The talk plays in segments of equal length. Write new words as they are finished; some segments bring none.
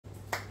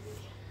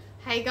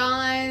Hey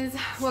guys,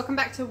 welcome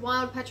back to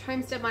Wild Patch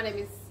Homestead. My name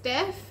is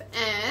Steph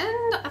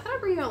and I thought I'd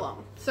bring you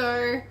along.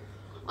 So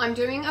I'm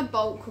doing a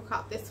bulk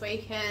cook-up this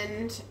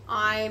weekend.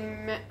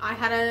 I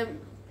had a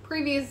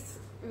previous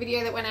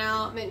video that went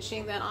out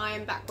mentioning that I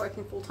am back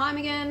working full-time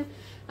again.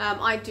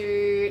 I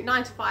do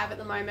 9 to 5 at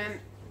the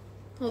moment,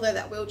 although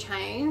that will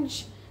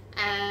change,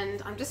 and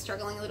I'm just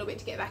struggling a little bit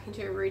to get back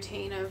into a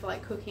routine of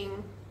like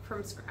cooking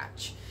from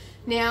scratch.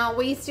 Now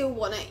we still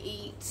want to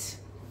eat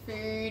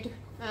food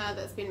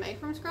that's been made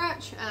from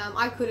scratch.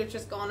 I could have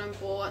just gone and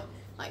bought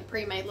like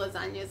pre-made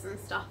lasagnas and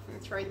stuff and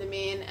thrown them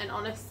in, and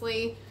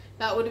honestly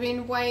that would have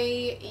been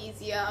way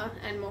easier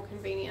and more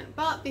convenient,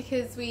 but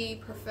because we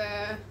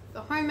prefer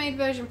the homemade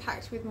version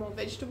packed with more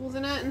vegetables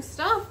in it and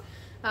stuff,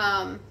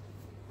 I'm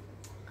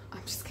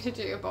just gonna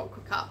do a bulk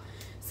cook-up.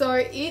 So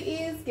it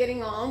is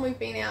getting on. We've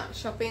been out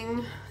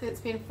shopping.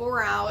 It's been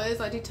 4 hours.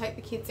 I did take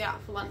the kids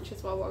out for lunch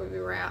as well while we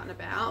were out and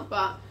about,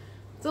 but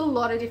it's a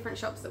lot of different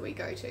shops that we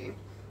go to.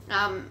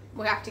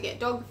 We have to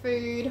get dog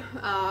food,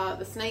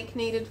 the snake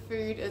needed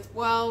food as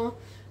well,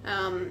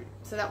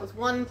 so that was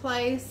one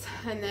place,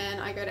 and then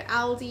I go to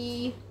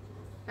Aldi.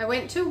 I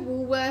went to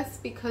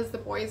Woolworths because the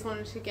boys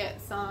wanted to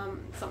get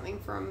something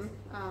from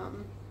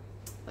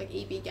like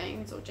EB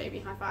Games or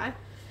JB Hi-Fi,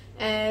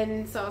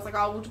 and so I was like,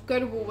 I'll go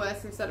to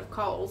Woolworths instead of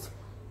Coles,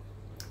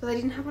 but they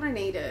didn't have what I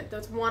needed. There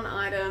was one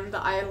item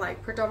that I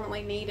like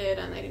predominantly needed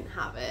and they didn't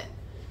have it.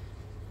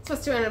 So I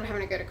still ended up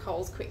having to go to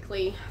Coles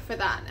quickly for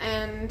that.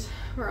 And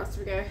where else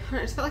did we go?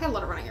 I just felt like a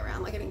lot of running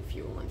around, like getting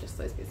fuel and just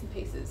those bits and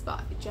pieces,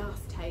 but it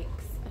just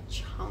takes a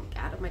chunk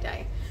out of my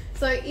day.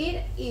 So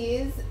it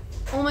is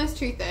almost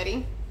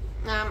 2:30.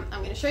 I'm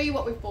going to show you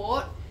what we've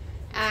bought,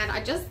 and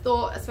I just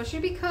thought,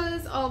 especially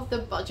because of the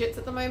budgets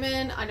at the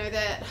moment, I know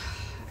that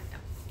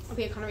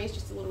the economy is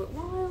just a little bit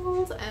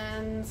wild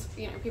and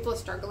you know people are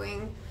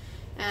struggling,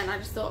 and I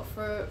just thought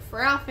for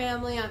our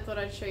family I thought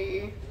I'd show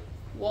you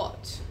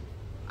what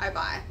I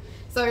buy.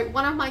 So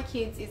one of my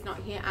kids is not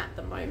here at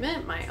the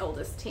moment, my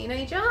eldest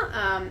teenager,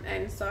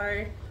 and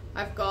so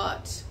I've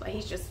got, like,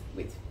 he's just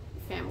with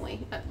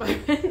family at the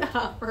moment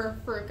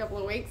for a couple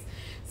of weeks,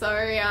 so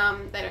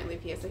they don't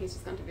live here, so he's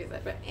just gone to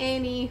visit. But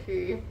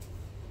anywho,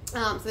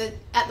 so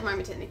at the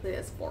moment technically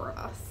there's 4 of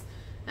us,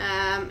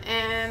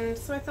 and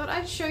so I thought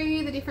I'd show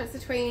you the difference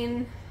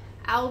between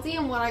Aldi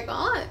and what I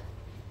got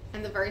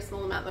and the very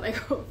small amount that I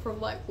got from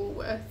like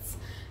Woolworths.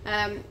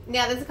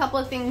 Now there's a couple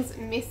of things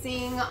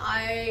missing.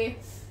 I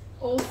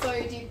also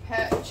did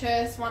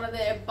purchase one of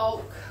their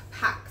bulk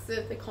packs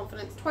of the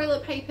Confidence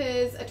toilet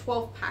papers, a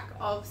 12 pack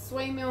of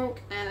soy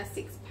milk and a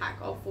 6 pack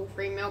of full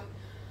cream milk.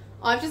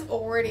 I've just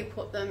already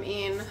put them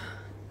in.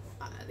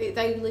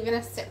 They live in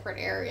a separate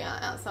area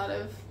outside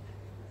of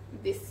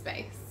this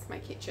space, my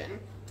kitchen.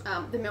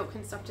 The milk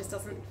and stuff just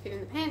doesn't fit in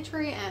the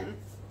pantry, and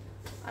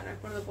I don't know,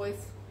 one of the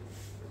boys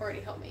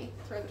already helped me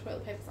throw the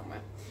toilet paper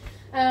somewhere.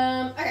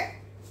 Okay.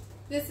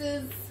 This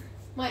is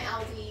my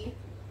Aldi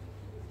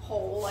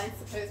haul, I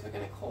suppose we're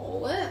going to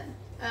call it.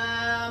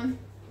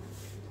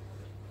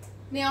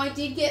 Now I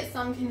did get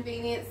some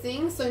convenience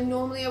things. So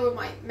normally I would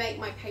make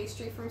my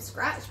pastry from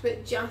scratch,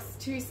 but just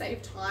to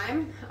save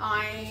time,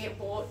 I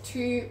bought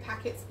 2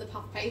 packets of the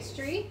puff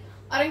pastry.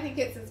 I don't think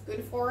it's as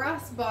good for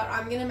us, but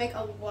I'm going to make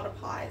a lot of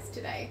pies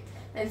today.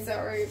 And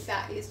so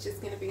that is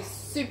just going to be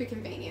super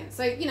convenient.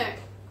 So, you know,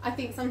 I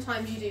think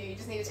sometimes you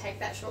just need to take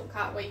that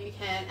shortcut where you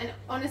can. And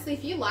honestly,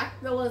 if you like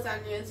the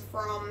lasagnas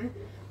from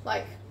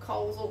like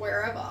Coles or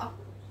wherever,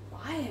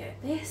 buy it.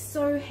 They're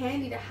so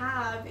handy to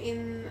have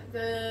in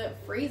the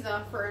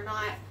freezer for a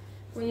night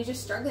when you're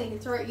just struggling. You can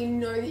throw it, you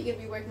know that you're going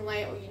to be working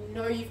late, or you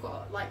know you've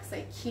got like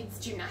say kids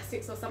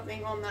gymnastics or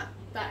something on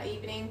that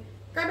evening.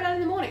 Grab it out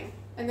in the morning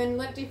and then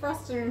let it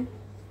defrost and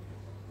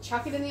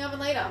chuck it in the oven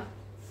later.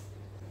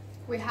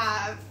 We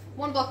have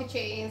 1 block of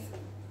cheese,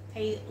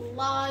 a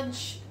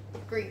large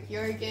Greek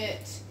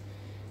yogurt.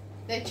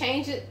 They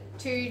changed it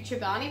to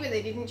Chobani, but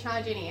they didn't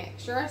charge any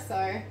extra,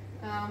 so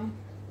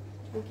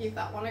we'll give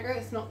that one a go.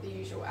 It's not the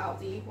usual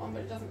Aldi one,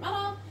 but it doesn't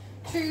matter.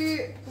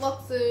 2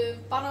 blocks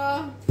of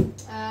butter,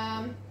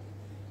 and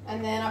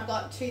then I've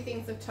got 2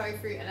 things of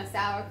tofu and a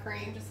sour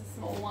cream, just a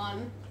small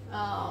one,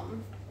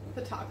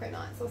 for taco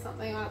nights or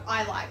something.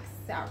 I like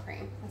sour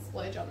cream. I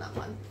splurge on that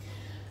one.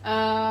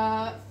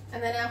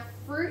 And then our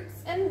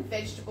fruits and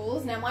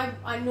vegetables. Now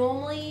I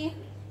normally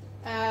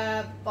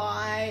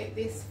buy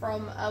this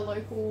from a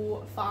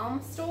local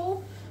farm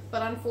store,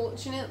 but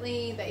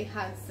unfortunately they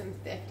had some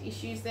theft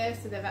issues there,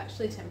 so they've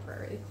actually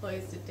temporarily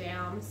closed it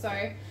down. So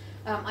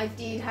I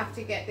did have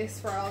to get this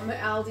from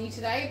Aldi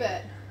today,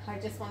 but I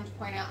just wanted to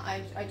point out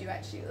I do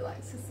actually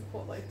like to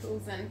support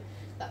locals, and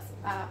that's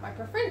my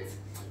preference.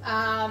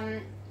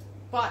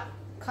 But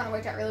kind of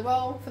worked out really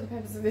well for the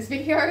purpose of this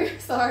video.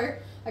 So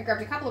I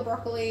grabbed a couple of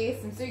broccoli,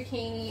 some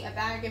zucchini, a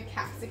bag of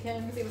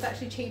capsicums. It was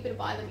actually cheaper to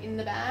buy them in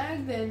the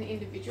bag than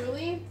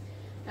individually.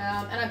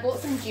 And I bought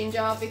some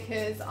ginger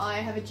because I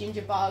have a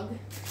ginger bug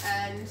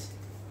and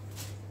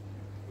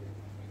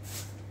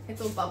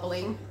it's all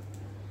bubbling,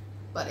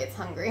 but it's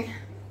hungry.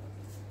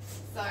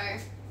 So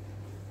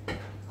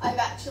I've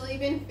actually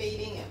been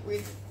feeding it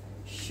with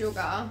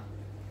sugar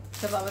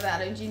because I was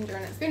out of ginger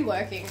and it's been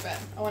working, but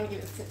I want to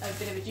give it a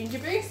bit of a ginger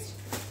boost.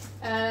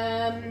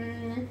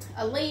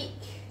 A leek,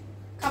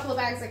 a couple of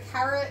bags of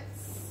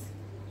carrots,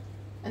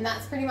 and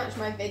that's pretty much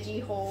my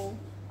veggie haul.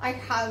 I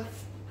have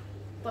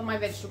my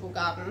vegetable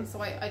garden,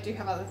 so I do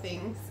have other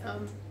things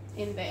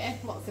in there,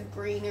 lots of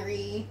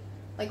greenery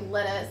like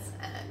lettuce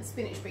and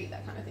spinach, beet,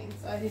 that kind of thing,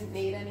 so I didn't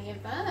need any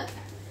of that.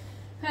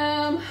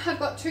 I've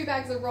got 2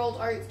 bags of rolled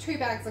oats, 2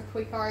 bags of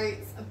quick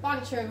oats, a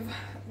bunch of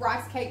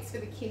rice cakes for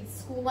the kids'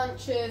 school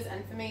lunches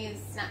and for me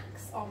as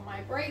snacks on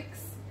my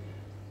breaks,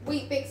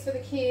 wheat bix for the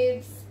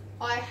kids.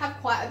 I have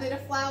quite a bit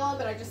of flour,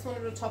 but I just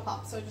wanted to top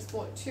up, so I just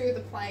bought 2 of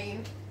the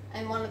plain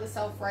and 1 of the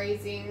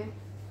self-raising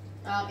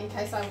in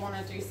case I want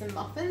to do some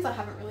muffins. I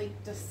haven't really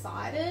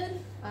decided.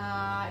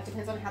 It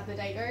depends on how the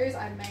day goes.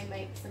 I may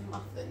make some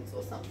muffins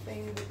or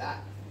something with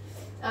that.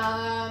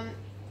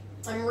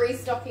 I'm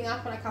restocking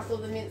up on a couple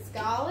of the minced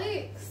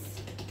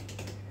garlics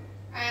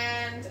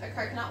and a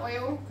coconut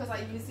oil because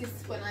I use this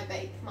when I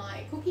bake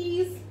my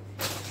cookies,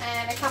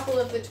 and a couple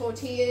of the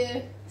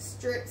tortilla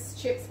strips,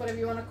 chips, whatever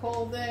you want to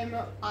call them.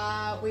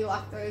 We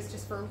like those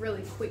just for a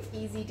really quick,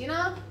 easy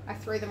dinner. I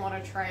throw them on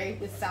a tray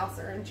with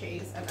salsa and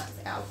cheese, and that's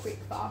our quick,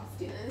 fast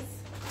dinners.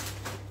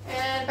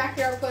 And back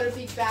here I've got a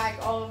big bag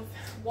of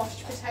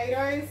washed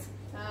potatoes.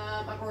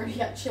 I've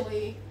already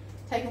actually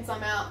taken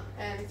some out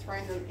and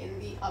thrown them in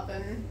the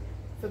oven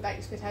for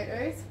baked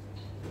potatoes.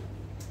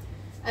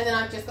 And then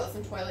I've just got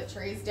some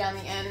toiletries down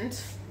the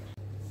end.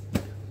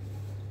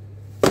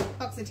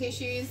 Box of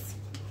tissues,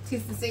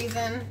 'tis the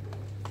season.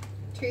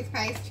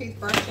 Toothpaste,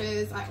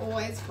 toothbrushes. I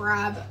always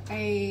grab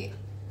a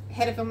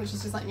head of them, which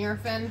is just like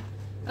Nurofen,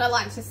 but I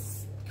like to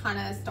kind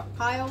of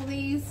stockpile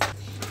these.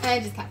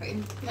 And just cat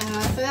food.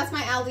 So that's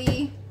my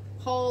Aldi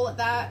haul.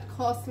 That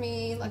cost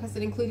me, like I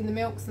said, including the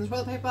milks and the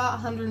toilet paper,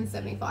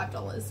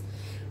 $175.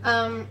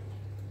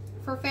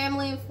 For a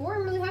family of 4,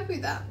 I'm really happy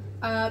with that.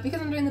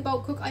 Because I'm doing the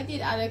bulk cook, I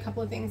did add a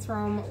couple of things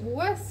from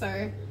Woolworths,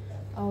 so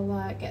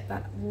I'll get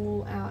that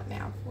all out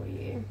now for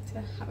you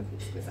to have a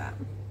quick squiz at.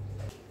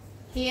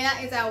 Here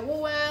is our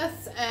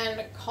Woolworths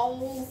and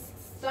Coles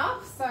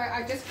stuff. So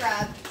I just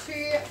grabbed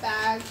 2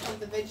 bags of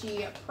the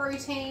veggie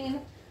protein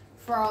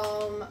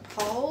from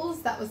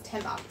Coles. That was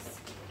 $10.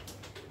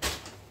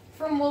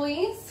 From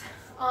Woolies,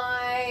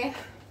 I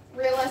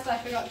realised I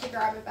forgot to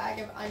grab a bag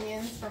of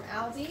onions from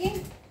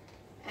Aldi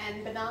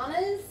and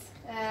bananas.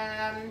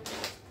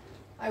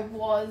 I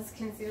was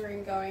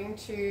considering going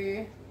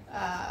to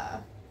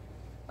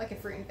like a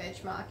fruit and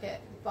veg market,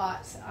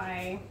 but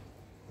I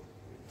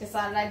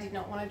decided I did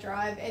not want to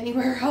drive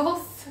anywhere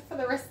else for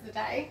the rest of the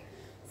day,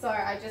 so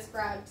I just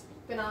grabbed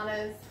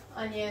bananas,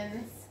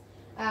 onions.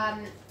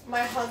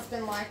 My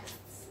husband likes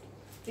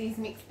these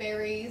mixed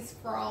berries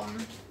from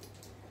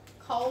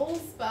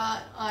Coles,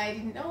 but I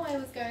didn't know I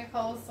was going to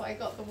Coles, so I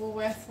got the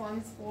Woolworths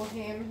ones for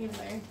him, even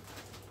though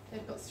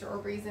they've got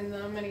strawberries in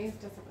them and he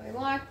doesn't really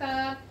like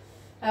that.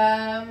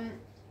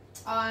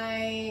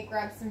 I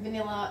grabbed some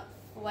vanilla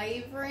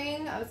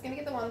flavouring. I was going to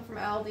get the one from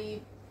Aldi,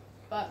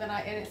 but then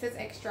and it says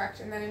extract,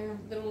 and then in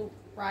little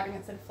writing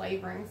it said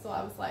flavouring, so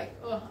I was like,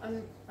 oh,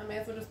 I may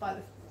as well just buy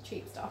the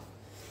cheap stuff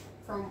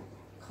from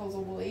Coles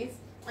or Woolies.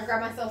 I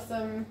grabbed myself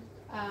some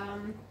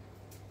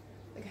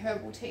like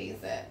herbal teas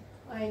that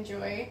I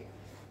enjoy.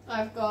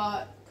 I've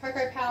got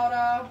cocoa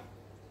powder.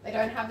 They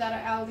don't have that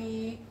at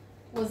Aldi.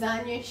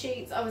 Lasagna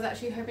sheets. I was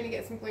actually hoping to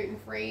get some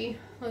gluten-free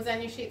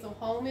lasagna sheets or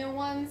wholemeal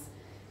ones.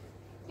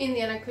 In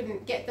the end I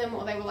couldn't get them,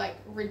 or they were like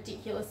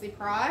ridiculously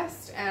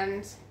priced,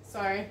 and so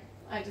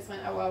I just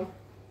went, oh well,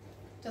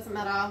 doesn't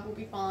matter, we'll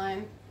be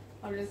fine.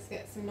 I'll just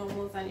get some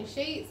normal lasagna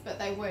sheets, but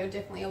they were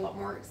definitely a lot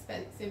more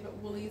expensive at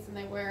Woolies than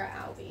they were at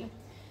Aldi.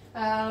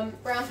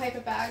 Brown paper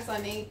bags, I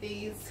need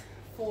these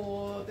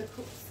for the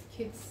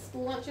kids'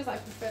 school lunches. I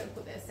prefer to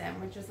put their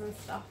sandwiches and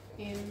stuff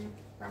in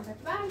brown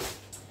paper bags.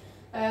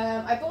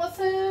 I bought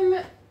some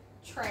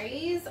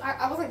trays.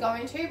 I wasn't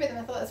going to, but then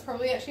I thought that's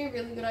probably actually a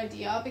really good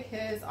idea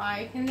because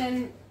I can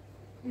then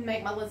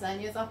make my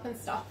lasagnas up and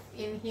stuff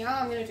in here.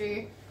 I'm going to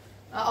do,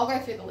 I'll go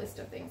through the list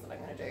of things that I'm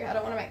going to do. I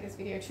don't want to make this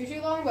video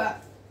too long,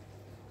 but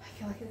I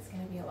feel like it's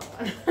going to be a long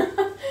one.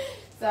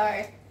 So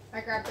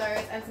I grabbed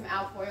those and some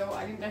alfoil.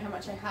 I didn't know how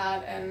much I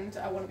had, and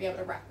I want to be able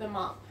to wrap them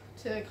up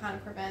to kind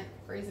of prevent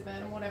freezer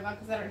burn or whatever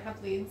because I don't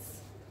have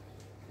lids.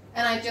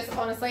 And I just,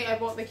 honestly, I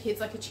bought the kids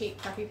like a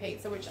cheap crappy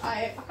pizza, which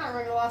I can't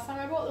remember the last time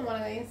I bought them one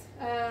of these.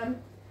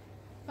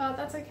 But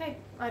that's okay.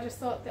 I just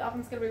thought the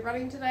oven's going to be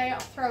running today.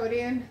 I'll throw it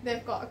in.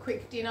 They've got a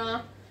quick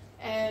dinner,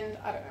 and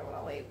I don't know what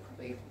I'll eat.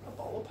 Probably a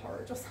bowl of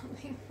porridge or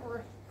something, or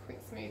a quick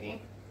smoothie.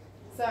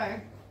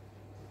 So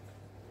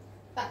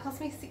that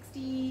cost me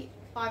 $65.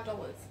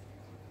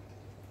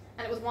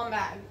 And it was one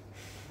bag.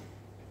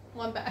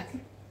 One bag.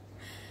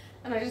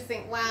 And I just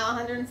think, wow,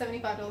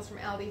 $175 from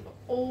Aldi for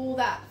all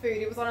that food.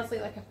 It was honestly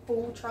like a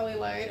full trolley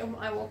load, and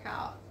I walk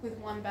out with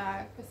one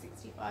bag for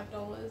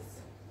 $65.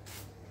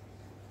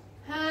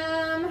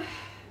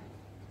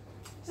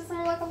 Just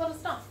sounds like a lot of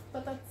stuff,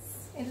 but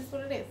it is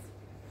what it is.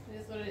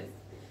 It is what it is.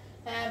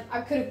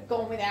 I could have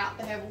gone without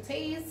the herbal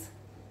teas.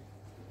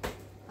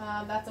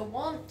 That's a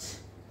want.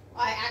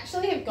 I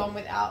actually have gone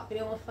without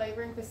vanilla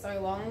flavouring for so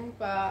long,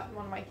 but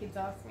one of my kids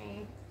asked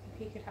me if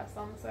he could have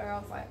some, so I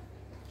was like,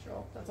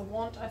 sure, that's a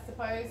want, I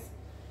suppose.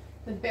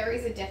 The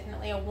berries are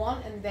definitely a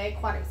want, and they're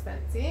quite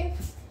expensive.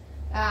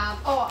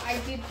 Oh, I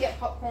did get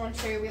popcorn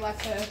too. We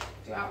like to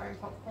do our own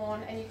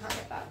popcorn, and you can't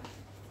get that.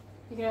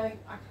 You can only,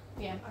 I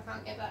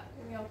can't get that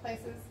in the other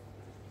places.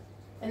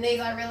 And these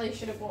I really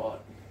should have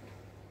bought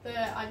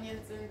the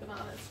onions and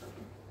bananas from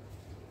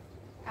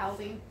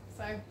Aldi.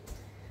 So,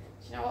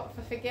 do you know what?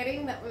 For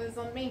forgetting, that was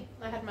on me.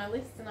 I had my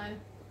list, and I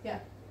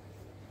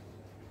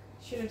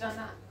should have done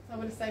that. I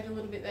would have saved a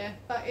little bit there,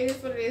 but it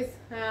is what it is.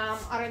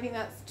 I don't think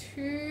that's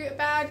too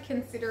bad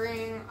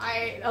considering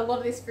a lot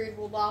of this food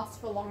will last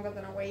for longer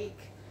than a week.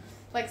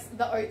 Like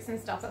the oats and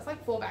stuff, that's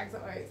like 4 bags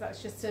of oats.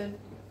 That's just to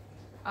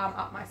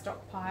up my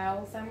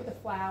stockpile. Same with the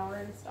flour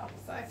and stuff.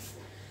 So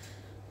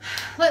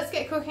let's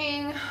get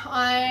cooking.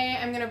 I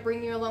am going to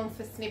bring you along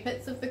for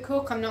snippets of the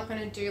cook. I'm not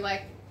going to do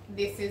like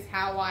this is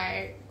how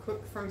I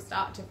cook from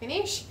start to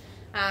finish.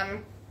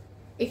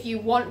 If you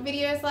want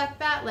videos like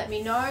that, let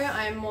me know.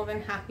 I'm more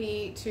than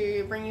happy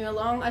to bring you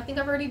along. I think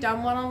I've already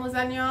done one on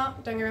lasagna.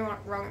 Don't get me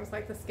wrong, it was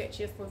like the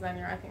sketchiest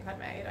lasagna I think I'd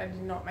made. I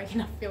did not make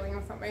enough filling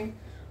or something.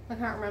 I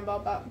can't remember,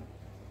 but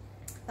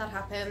that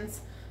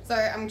happens. So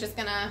I'm just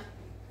gonna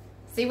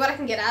see what I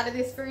can get out of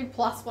this food,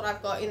 plus what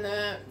I've got in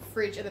the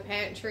fridge or the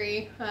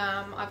pantry.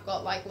 I've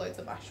got like loads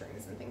of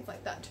mushrooms and things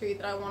like that too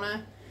that I want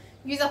to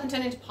use up and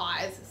turn into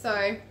pies.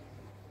 So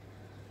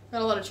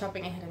got a lot of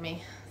chopping ahead of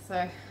me.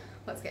 So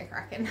let's get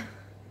cracking.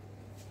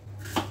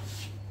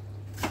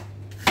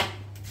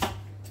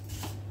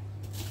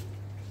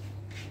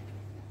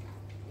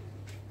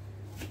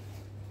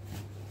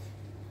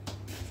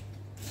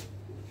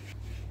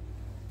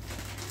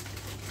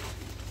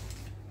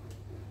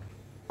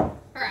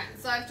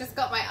 So I've just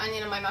got my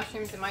onion and my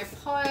mushrooms in my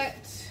pot.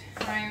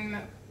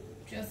 I'm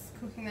just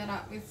cooking that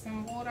up with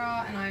some water,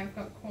 and I've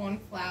got corn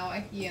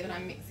flour here that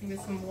I'm mixing with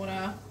some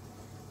water.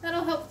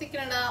 That'll help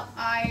thicken it up.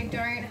 I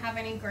don't have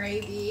any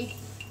gravy,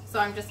 so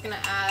I'm just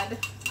gonna add,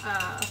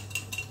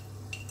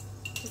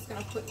 just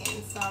gonna put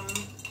in some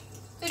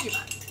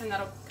Vegemite, and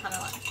that'll kind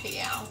of like be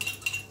our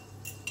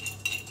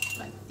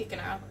like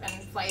thickener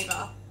and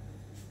flavour.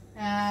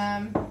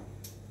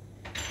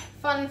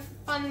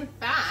 Fun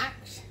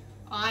fact.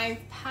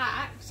 I've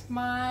packed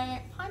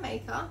my pie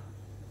maker,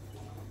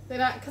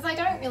 because I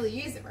don't really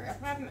use it very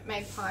often. I haven't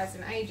made pies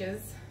in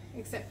ages,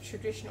 except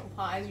traditional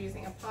pies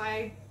using a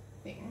pie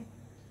thing.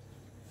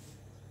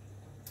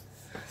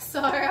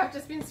 So I've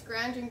just been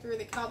scrounging through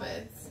the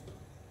cupboards,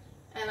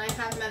 and I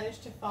have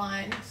managed to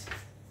find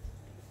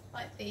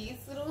like these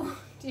little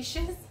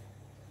dishes.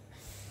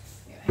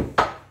 Anyway,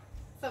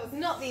 so it was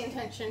not the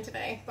intention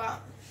today, but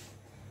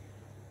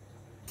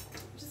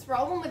just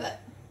rolling with it.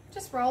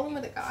 Just rolling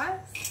with it,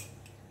 guys.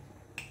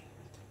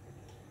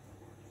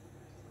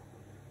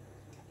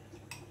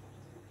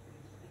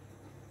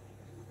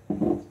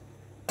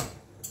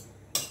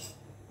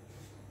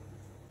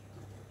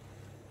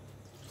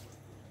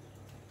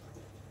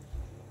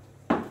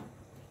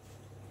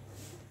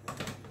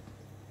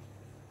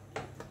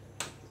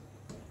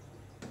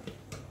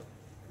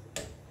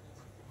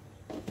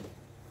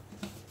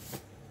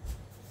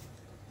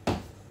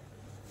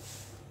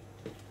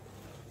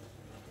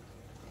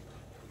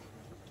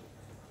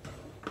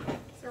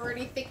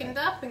 Already thickened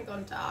up and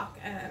gone dark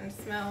and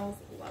smells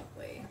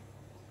lovely.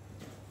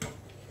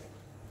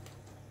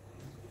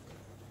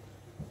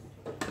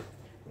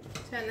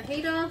 Turn the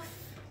heat off.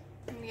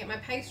 I'm gonna get my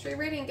pastry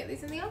ready and get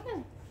these in the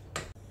oven.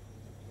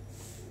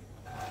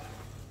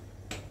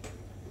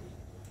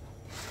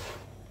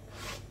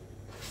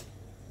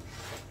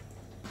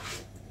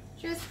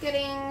 Just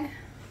getting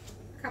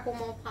a couple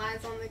more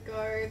pies on the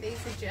go. These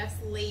are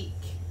just leek,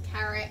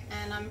 carrot,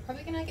 and I'm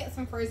probably gonna get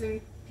some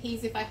frozen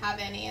peas if I have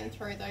any and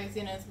throw those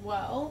in as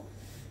well.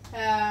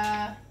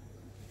 And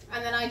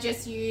then I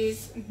just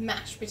use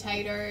mashed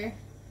potato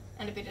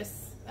and a bit of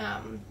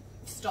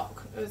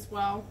stock as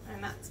well,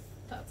 and that's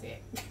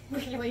it.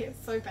 Really,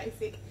 it's so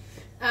basic.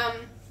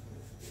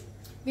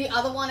 The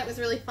other one, it was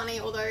really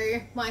funny,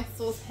 although my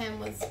saucepan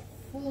was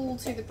full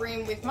to the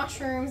brim with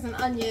mushrooms and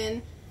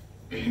onion,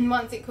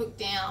 once it cooked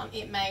down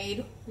it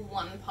made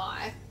one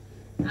pie,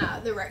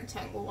 the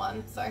rectangle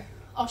one. So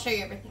I'll show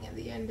you everything at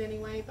the end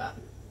anyway, but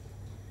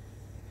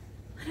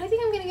I don't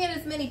think I'm going to get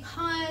as many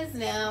pies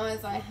now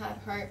as I had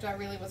hoped. I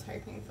really was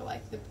hoping for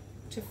like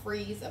to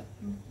freeze a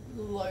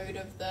load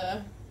of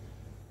the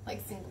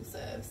like single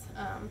serves.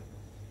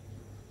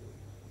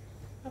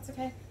 That's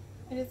okay.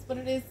 It is what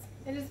it is.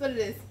 It is what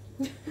it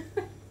is.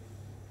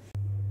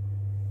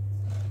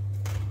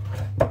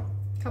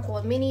 Couple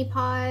of mini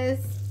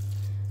pies.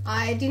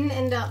 I didn't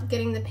end up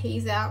getting the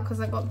peas out because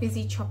I got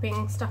busy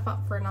chopping stuff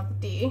up for another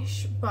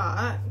dish,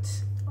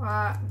 but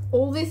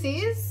all this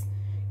is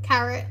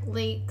carrot,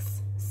 leeks,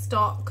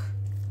 stock,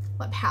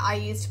 like I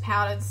used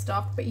powdered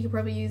stock, but you could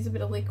probably use a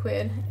bit of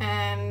liquid.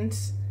 And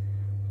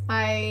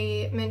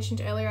I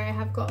mentioned earlier I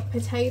have got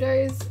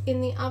potatoes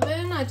in the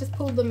oven. I just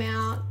pulled them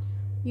out,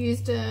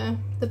 used the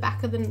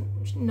back of the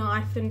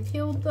knife and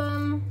peeled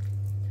them.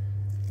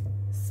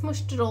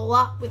 Smushed it all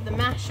up with the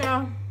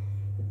masher.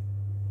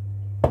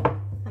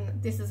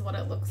 And this is what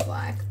it looks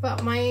like.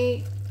 But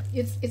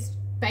it's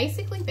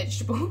basically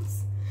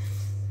vegetables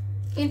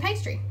in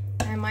pastry.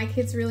 And my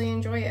kids really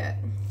enjoy it.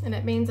 And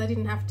it means I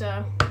didn't have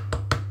to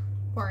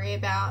worry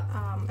about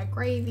a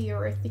gravy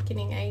or a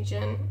thickening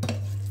agent.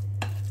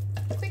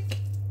 Quick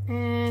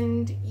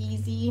and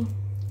easy.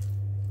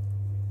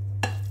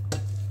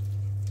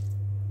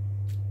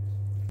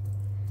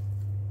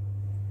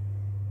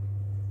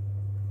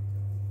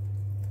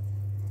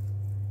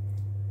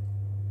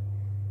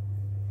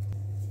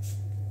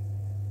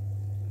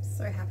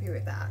 So happy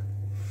with that.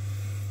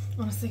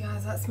 Honestly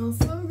guys, that smells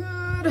so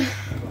good.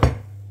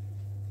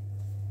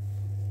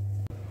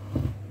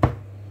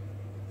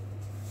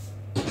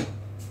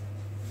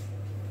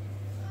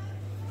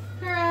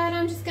 Alright,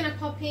 I'm just gonna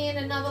pop in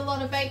another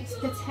lot of baked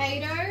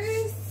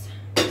potatoes.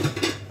 Oh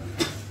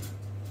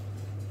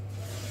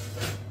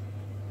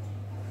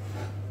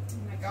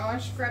my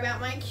gosh, grab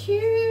out my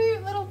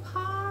cute little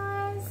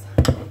pies.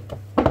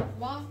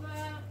 Love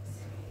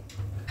it.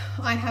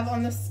 I have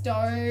on the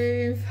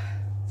stove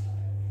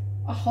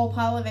a whole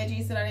pile of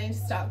veggies that I need to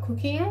start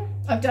cooking.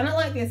 I've done it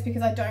like this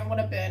because I don't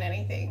want to burn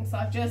anything. So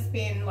I've just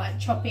been like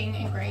chopping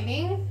and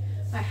grating.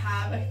 I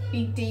have a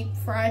big deep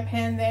fry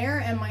pan there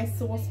and my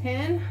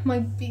saucepan. My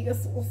bigger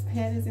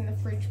saucepan is in the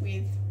fridge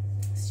with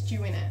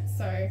stew in it.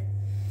 So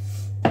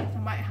I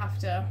might have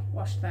to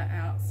wash that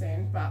out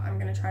soon, but I'm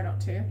going to try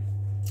not to.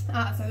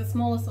 So the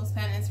smaller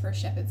saucepan is for a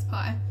shepherd's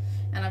pie.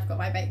 And I've got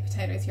my baked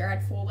potatoes here. I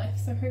had 4 left.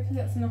 So hopefully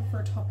that's enough for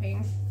a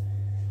topping.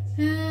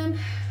 But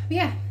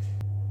yeah.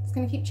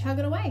 Gonna keep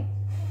chugging away.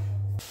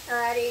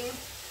 Alrighty,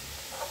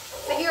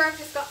 so here I've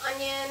just got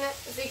onion,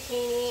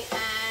 zucchini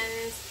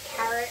and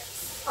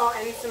carrots, oh,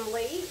 and some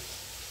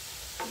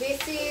leeks. This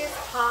is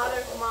part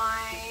of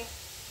my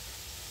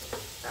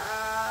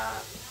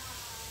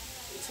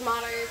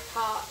tomato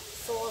part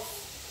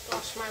sauce.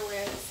 Gosh, my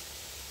words.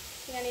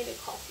 I think I need a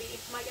coffee.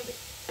 Might get a bit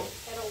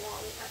better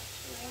one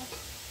actually.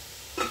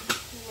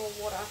 More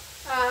water.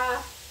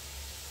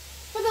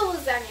 For the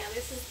lasagna,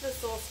 this is the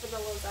sauce for the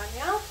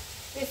lasagna.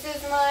 This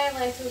is my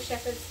lentil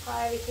shepherd's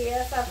pie over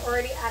here, so I've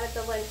already added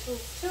the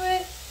lentils to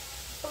it.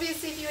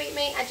 Obviously, if you eat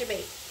meat, add your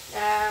meat.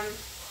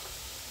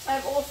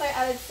 I've also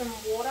added some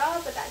water,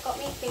 but that got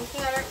me thinking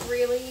I don't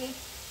really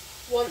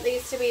want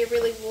these to be a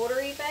really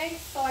watery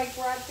base, so I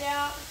grabbed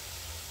out,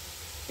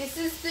 this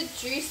is the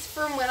juice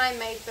from when I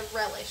made the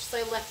relish, so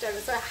leftover.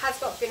 So it has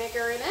got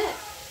vinegar in it,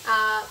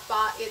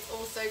 but it's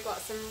also got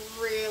some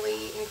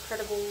really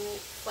incredible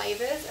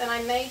flavours. And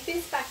I made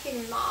this back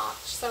in March,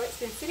 so it's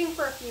been sitting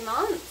for a few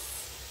months.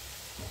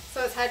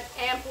 So it's had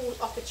ample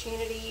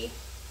opportunity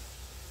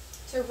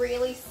to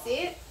really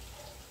sit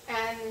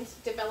and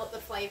develop the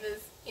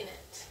flavours in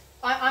it.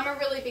 I'm a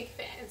really big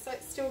fan, so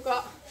it's still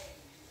got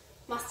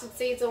mustard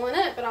seeds all in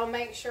it, but I'll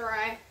make sure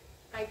I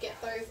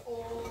get those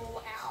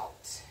all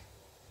out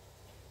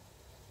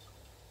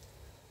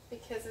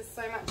because there's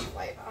so much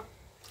flavour.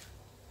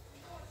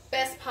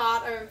 Best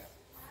part of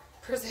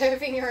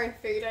preserving your own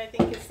food, I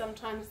think, is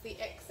sometimes the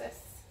excess.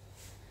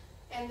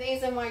 And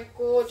these are my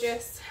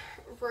gorgeous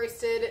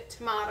roasted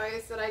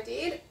tomatoes that I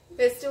did.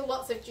 There's still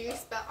lots of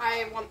juice, but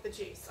I want the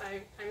juice.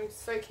 I'm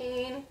so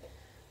keen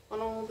on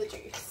all the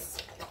juice.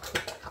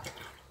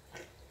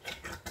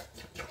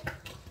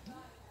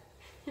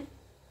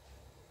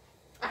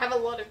 I have a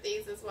lot of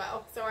these as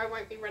well, so I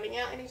won't be running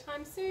out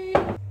anytime soon.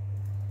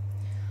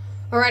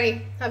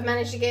 Alrighty, I've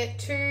managed to get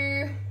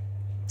 2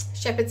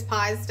 shepherd's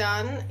pies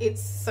done.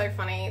 It's so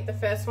funny. The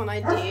first one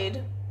I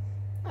did,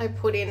 I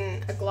put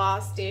in a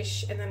glass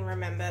dish and then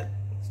remembered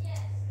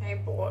I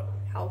bought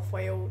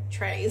alfoil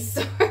trays.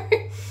 So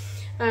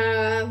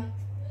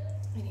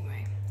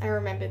anyway, I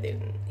remembered it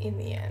in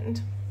the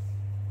end.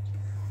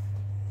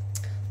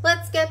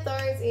 Let's get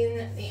those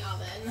in the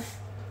oven.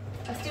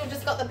 I've still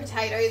just got the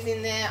potatoes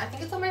in there. I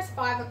think it's almost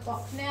 5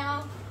 o'clock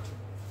now.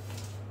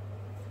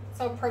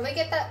 So I'll probably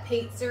get that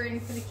pizza in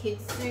for the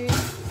kids soon.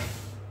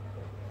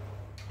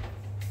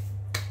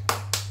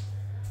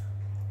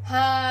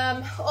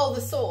 Oh,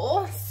 the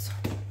sauce.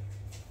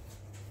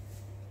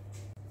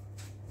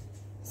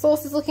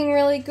 Sauce is looking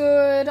really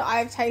good.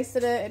 I've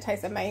tasted it. It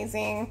tastes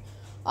amazing.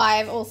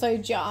 I've also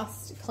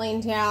just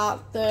cleaned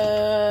out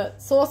the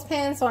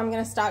saucepan, so I'm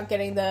going to start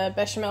getting the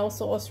bechamel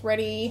sauce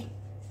ready.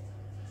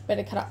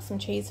 Better cut up some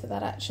cheese for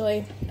that,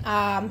 actually.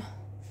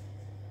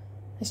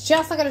 It's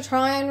just I got to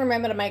try and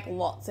remember to make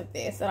lots of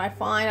this, and I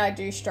find I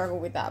do struggle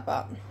with that,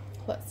 but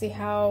let's see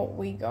how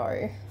we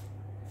go.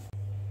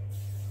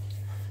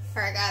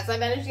 Alright guys, I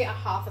managed to get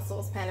half a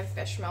saucepan of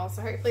bechamel,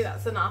 so hopefully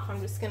that's enough.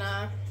 I'm just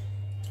gonna,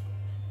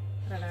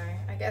 I don't know,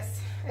 I guess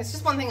it's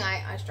just one thing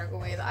I struggle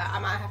with. I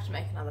might have to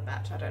make another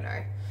batch, I don't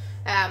know.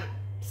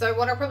 So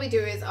what I'll probably do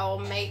is I'll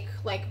make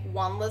like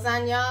 1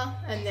 lasagna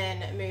and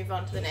then move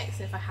on to the next,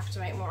 and if I have to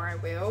make more I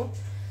will.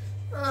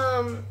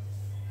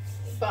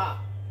 But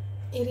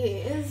it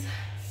is,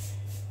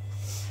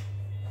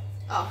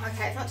 oh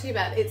okay, it's not too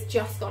bad. It's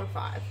just gone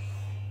 5.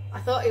 I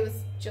thought it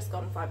was just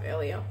gone 5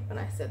 earlier when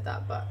I said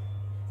that, but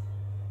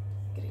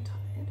getting tired.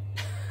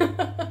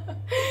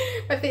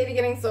 My feet are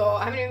getting sore.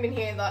 I haven't even been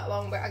here that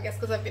long, but I guess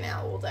because I've been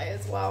out all day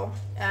as well.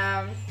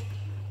 Yeah,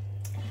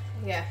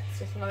 it's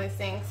just one of those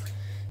things.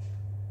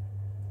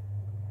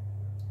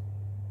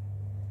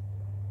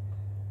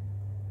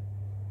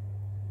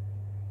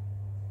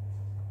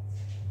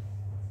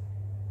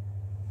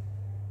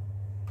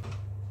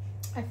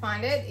 I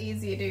find it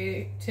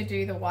easier to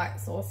do the white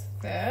sauce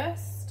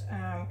first,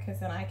 because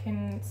then I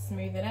can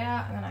smooth it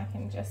out and then I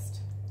can just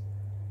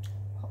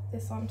pop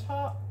this on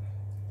top.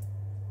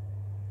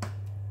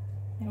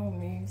 It all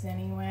moves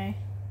anyway.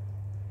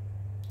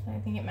 I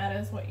don't think it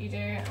matters what you do.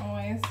 It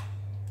always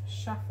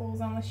shuffles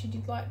unless you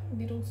did like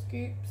little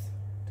scoops.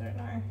 Don't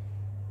know.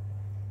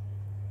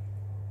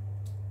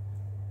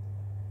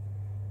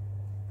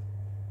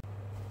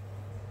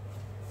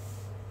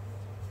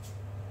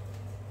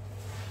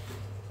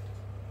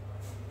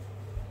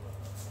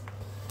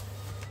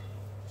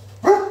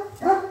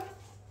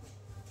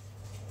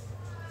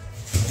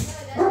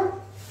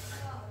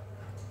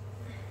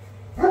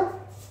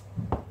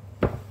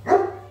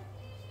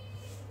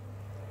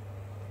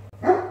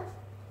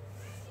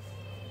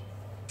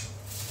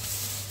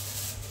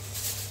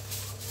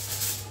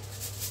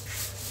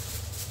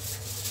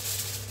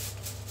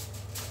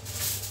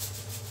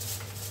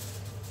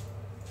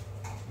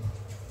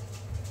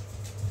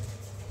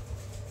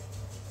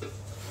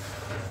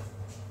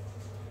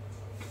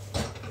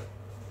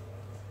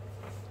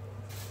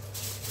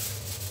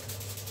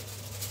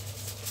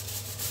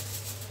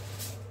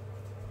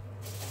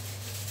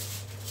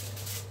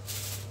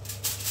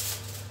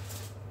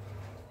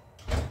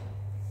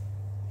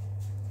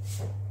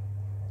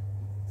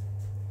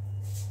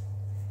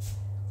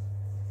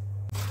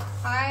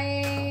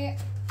 I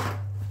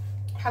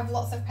have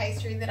lots of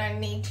pastry that I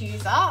need to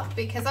use up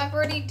because I've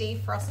already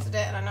defrosted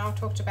it, and I know I've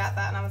talked about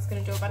that, and I was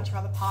going to do a bunch of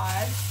other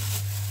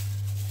pies.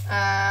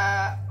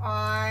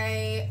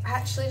 I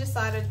actually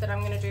decided that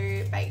I'm going to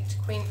do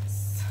baked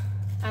quince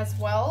as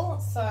well,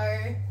 so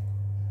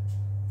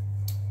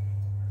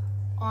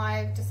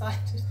I've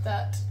decided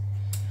that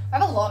I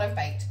have a lot of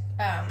baked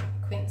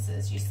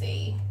quinces, you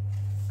see,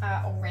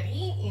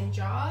 already in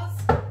jars,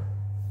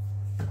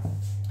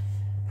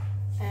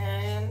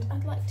 and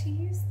I'd like to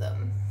use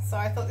them. So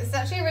I thought this is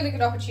actually a really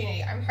good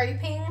opportunity. I'm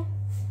hoping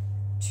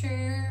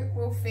 2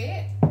 will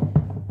fit.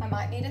 I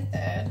might need a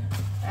third,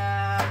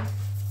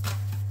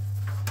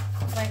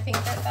 but I think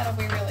that that'll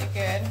be really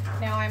good.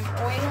 Now I'm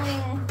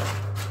oiling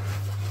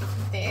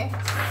this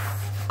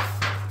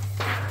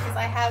because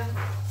I have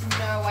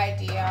no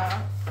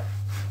idea.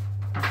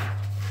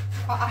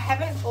 I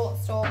haven't bought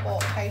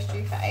store-bought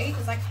pastry for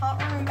ages. I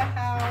can't remember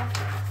how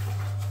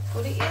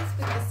good it is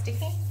with the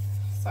sticking.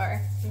 So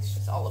it's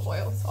just olive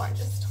oil, so I'm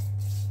just,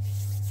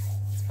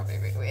 it's probably a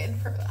bit weird.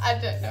 I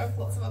don't know if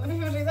lots of other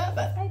people do that,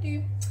 but I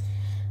do.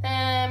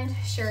 And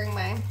sharing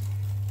my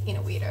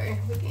inner weirdo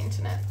with the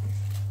internet.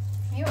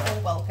 You're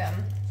all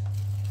welcome.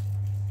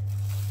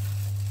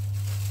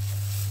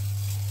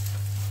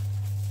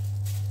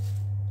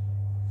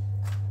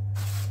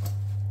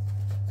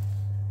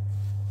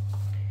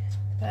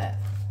 But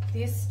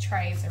this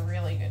tray is a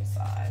really good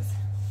size.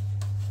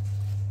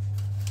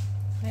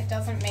 And it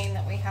doesn't mean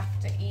that we have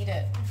to eat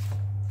it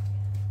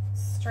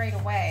straight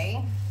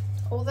away,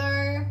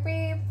 although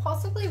we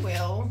possibly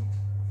will.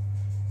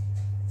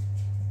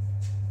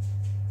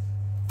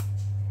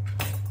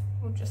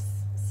 We'll just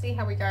see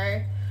how we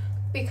go.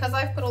 Because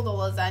I've put all the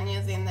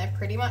lasagnas in, they're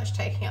pretty much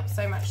taking up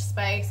so much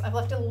space. I've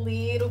left a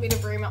little bit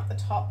of room up the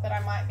top that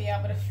I might be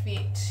able to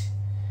fit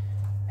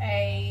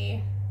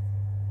a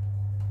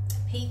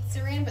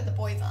pizza in, but the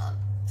boys aren't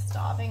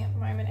starving at the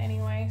moment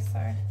anyway,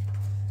 so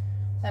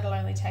that'll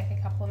only take a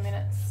couple of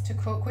minutes to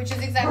cook, which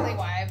is exactly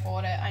why I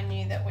bought it. I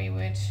knew that we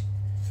would,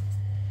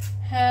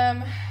 I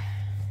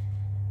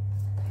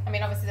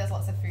mean, obviously there's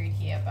lots of food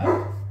here, but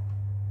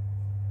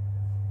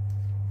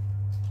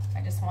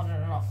I just wanted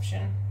an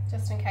option,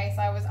 just in case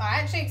I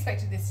actually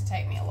expected this to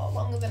take me a lot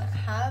longer than it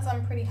has.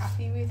 I'm pretty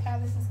happy with how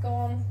this has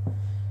gone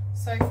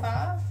so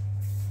far.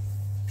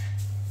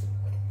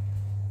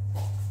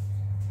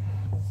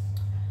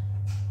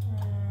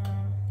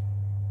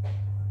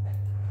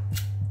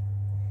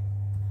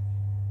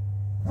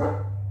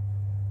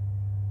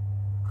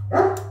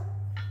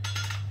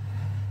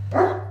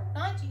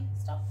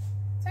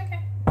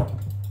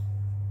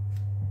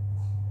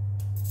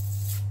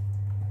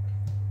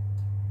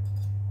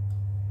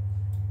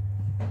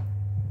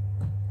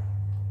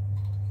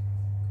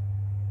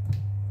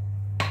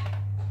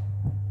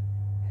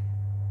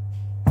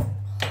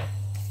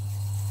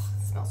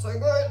 So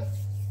good.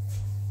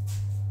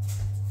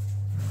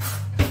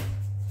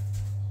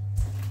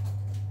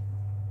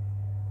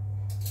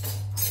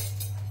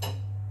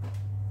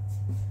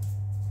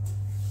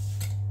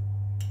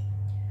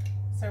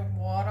 So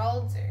what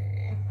I'll do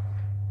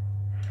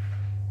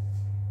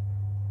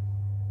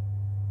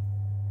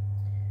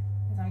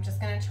is I'm just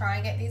going to try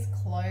and get these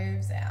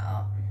cloves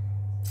out,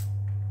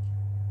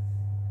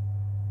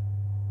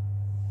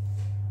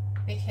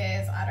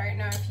 because I don't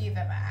know if you've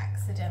ever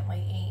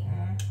accidentally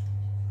eaten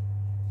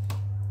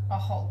a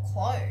whole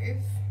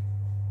clove,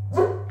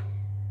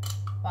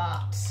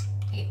 but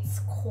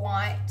it's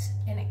quite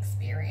an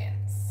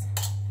experience.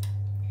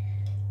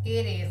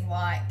 It is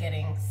like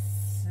getting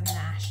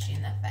smashed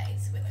in the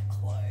face with a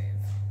clove.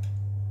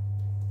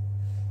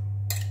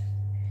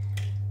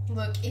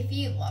 Look, if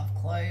you love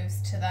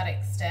cloves to that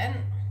extent,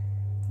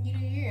 you do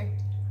you.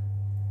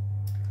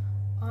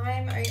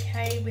 I'm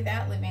okay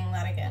without living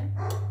that again.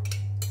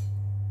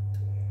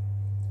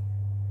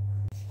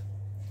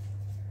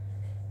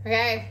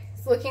 Okay,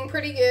 it's looking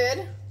pretty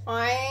good.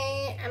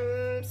 I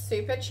am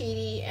super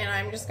cheaty and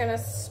I'm just gonna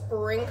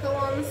sprinkle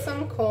on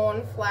some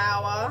corn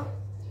flour.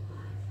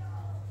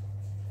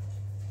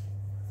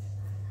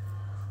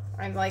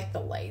 I'm like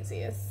the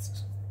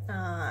laziest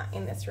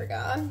in this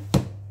regard.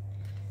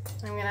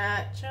 I'm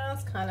gonna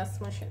just kind of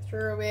smush it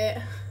through a bit.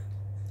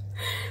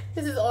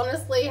 This is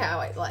honestly how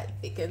it like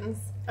thickens.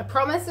 I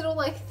promise it'll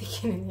like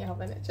thicken in the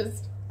oven.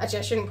 Actually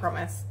I shouldn't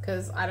promise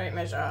because I don't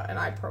measure and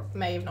I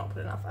may have not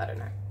put enough. I don't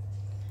know.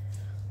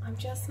 I'm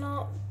just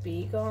not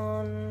big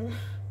on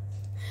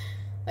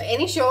like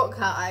any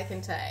shortcut I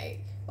can take.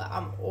 Like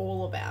I'm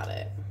all about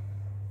it.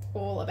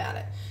 All about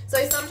it. So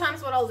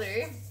sometimes what I'll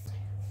do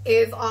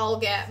is I'll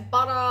get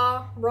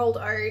butter, rolled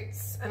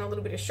oats and a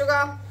little bit of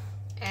sugar,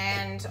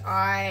 and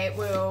I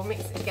will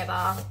mix it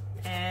together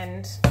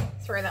and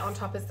throw that on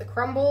top as the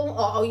crumble.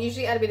 Or I'll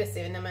usually add a bit of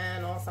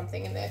cinnamon or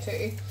something in there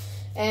too.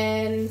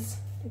 And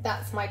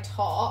that's my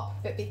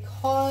top. But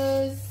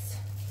because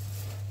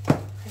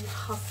I'm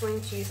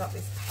hustling to use up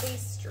this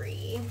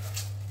pastry,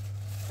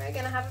 we're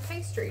gonna have a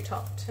pastry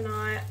top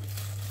tonight.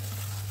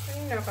 I don't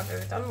even know if I've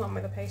ever done one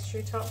with a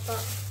pastry top,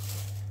 but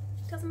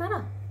it doesn't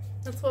matter.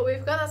 That's what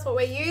we've got, that's what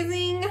we're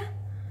using.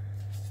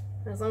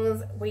 As long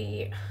as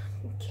we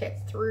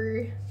get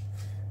through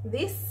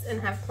this and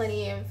have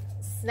plenty of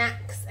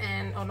snacks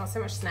and, or not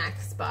so much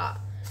snacks, but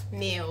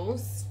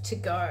meals to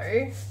go.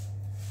 I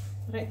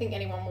don't think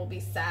anyone will be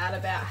sad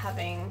about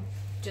having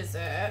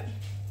dessert.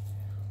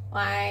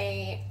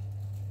 I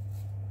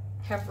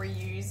have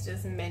reused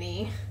as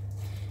many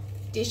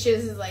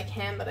dishes as I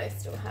can, but I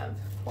still have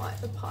quite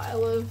a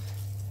pile of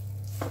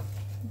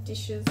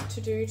dishes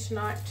to do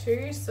tonight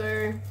too.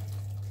 So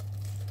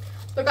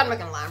look, I'm not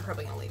gonna lie, I'm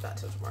probably gonna leave that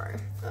till tomorrow.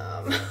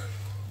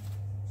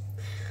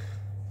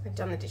 I've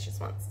done the dishes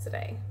once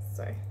today,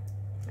 so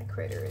my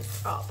quota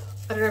is up.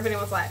 I don't know if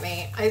anyone's like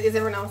me. Is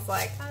everyone else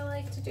like, I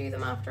like to do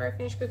them after I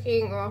finish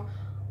cooking, or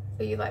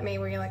are you like me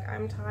where you're like,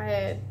 I'm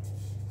tired,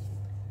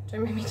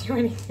 don't make me do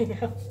anything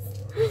else?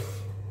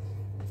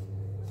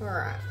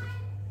 Alright.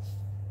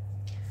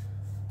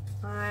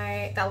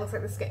 That looks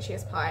like the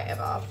sketchiest pie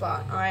ever,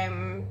 but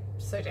I'm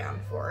so down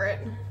for it.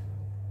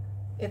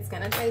 It's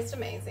gonna taste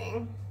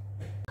amazing.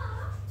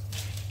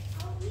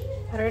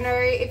 I don't know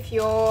if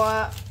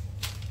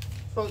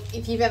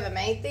if you've ever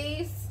made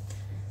these.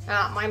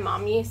 My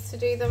mum used to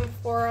do them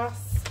for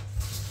us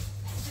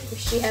if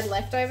she had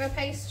leftover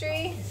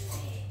pastry,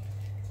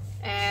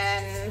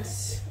 and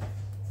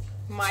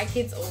my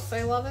kids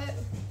also love it.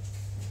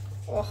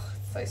 Oh,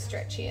 it's so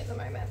stretchy at the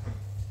moment.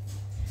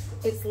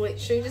 It's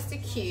literally just a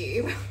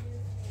cube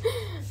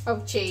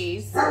of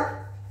cheese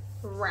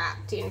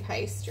wrapped in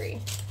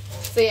pastry.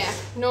 So yeah,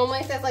 normally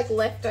if there's like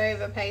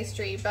leftover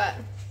pastry, but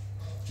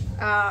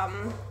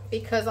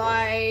because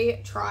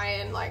I try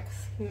and like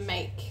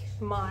make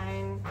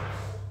mine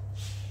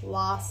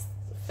last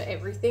for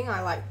everything,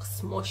 I like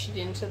smush it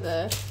into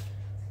the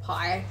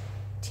pie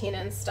tin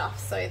and stuff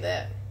so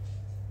that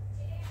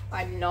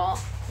I'm not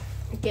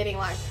getting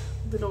like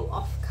little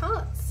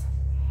offcuts.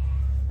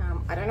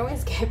 I don't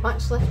always get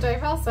much left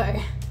over, so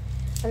I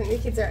think the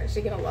kids are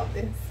actually gonna love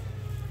this.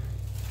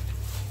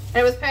 And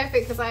it was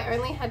perfect because I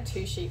only had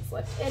 2 sheets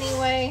left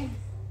anyway.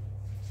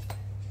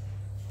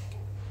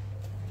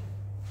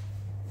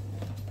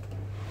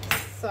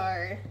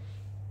 So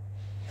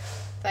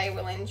they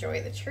will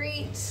enjoy the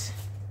treat.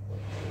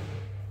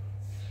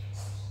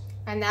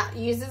 And that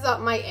uses up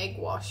my egg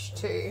wash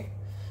too.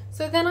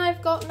 So then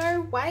I've got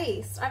no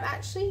waste. I've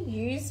actually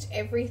used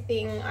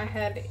everything I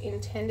had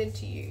intended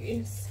to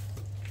use.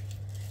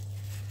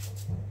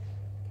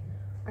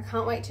 I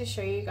can't wait to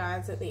show you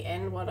guys at the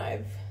end what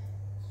I've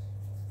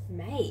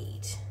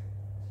made.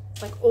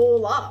 Like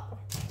all up.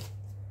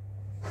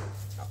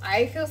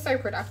 I feel so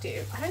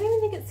productive. I don't even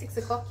think it's 6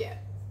 o'clock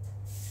yet.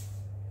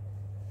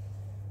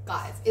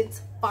 Guys,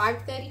 it's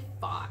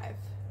 5:35.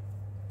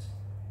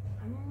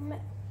 I'm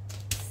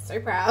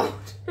so proud.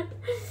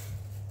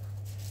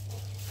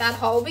 That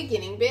whole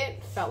beginning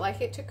bit felt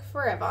like it took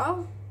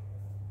forever.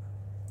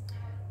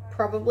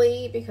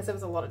 Probably because there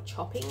was a lot of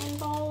chopping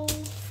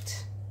involved.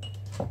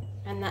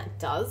 And that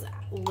does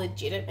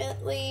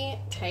legitimately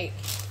take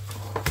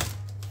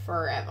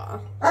forever.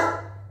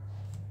 I'm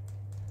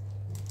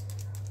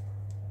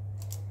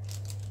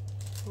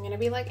gonna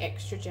be like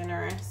extra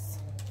generous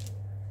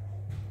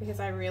because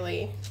I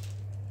really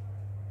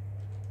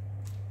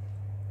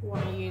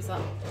want to use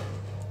up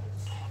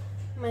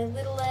my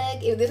little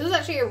egg. This was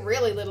actually a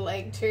really little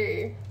egg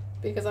too.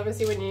 because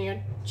obviously when your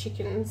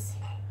chickens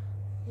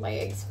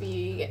lay eggs for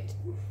you, you get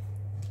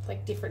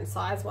like different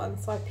size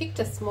ones. So I picked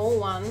a small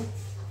one.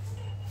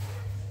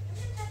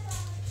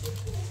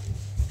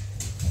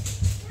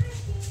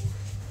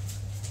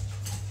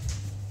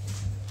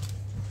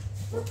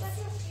 Oops.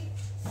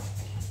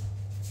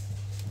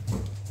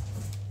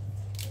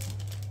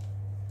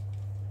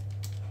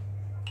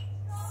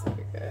 So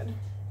good.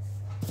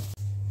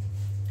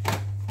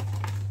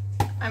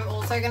 I'm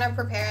also going to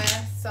prepare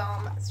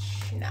some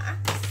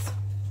snacks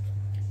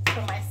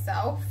for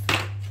myself.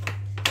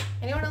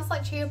 Anyone else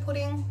like chia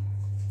pudding?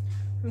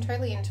 I'm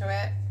totally into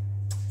it.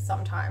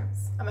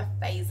 Sometimes. I'm a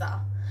phaser.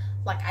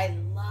 Like, I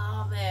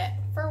love it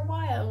for a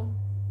while.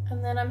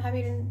 And then I'm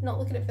happy to not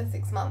look at it for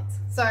 6 months.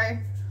 So,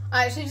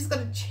 I actually just got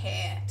a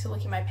chair to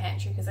look in my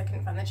pantry because I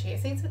couldn't find the chia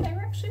seeds, but they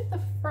were actually at the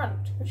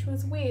front, which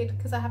was weird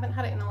because I haven't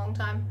had it in a long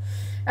time.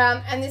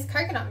 And this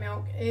coconut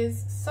milk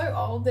is so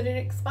old that it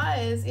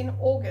expires in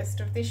August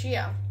of this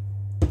year.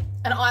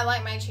 And I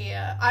like my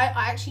chia. I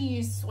actually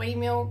use soy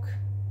milk,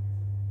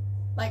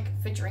 like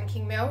for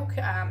drinking milk,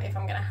 if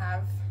I'm gonna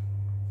have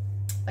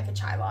like a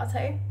chai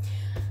latte.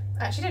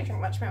 I actually don't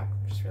drink much milk,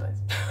 I just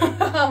realized.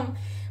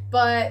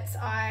 But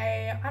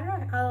I don't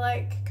know, I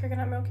like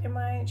coconut milk in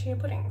my chia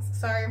puddings.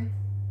 So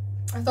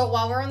I thought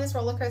while we're on this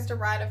roller coaster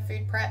ride of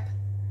food prep,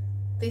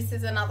 this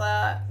is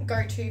another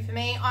go-to for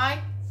me. I'm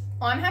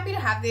happy to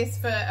have this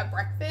for a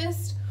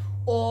breakfast,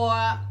 or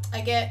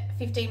I get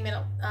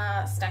 15-minute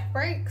snack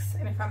breaks,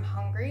 and if I'm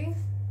hungry,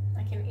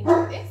 I can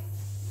enjoy this.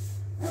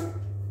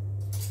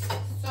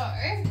 So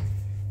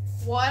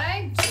what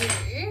I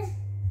do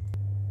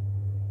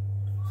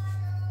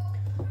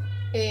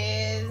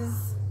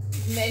is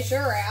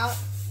measure out.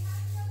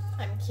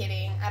 I'm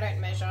kidding, I don't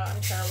measure,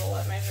 I'm terrible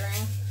at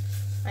measuring.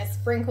 I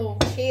sprinkle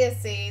chia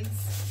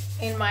seeds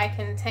in my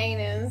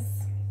containers.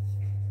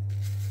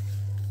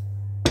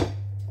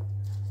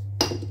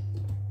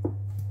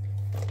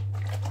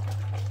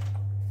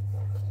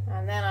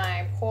 And then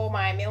I pour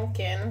my milk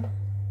in.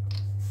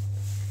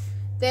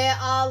 There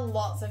are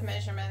lots of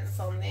measurements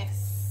on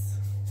this,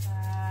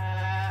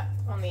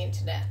 on the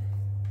internet.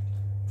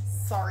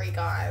 Sorry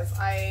guys,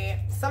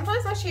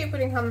 sometimes my chia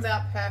pudding comes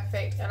out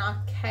perfect and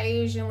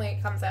occasionally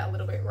it comes out a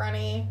little bit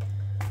runny.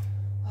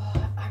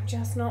 Oh, I'm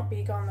just not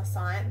big on the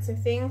science of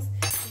things.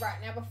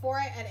 Right, now before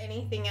I add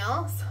anything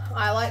else,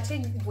 I like to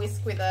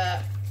whisk with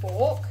a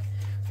fork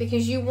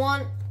because you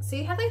want,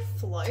 see how they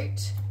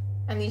float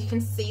and you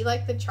can see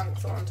like the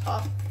chunks on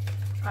top?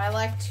 I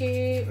like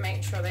to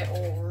make sure they're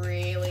all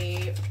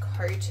really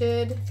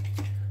coated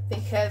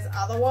because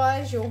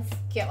otherwise you'll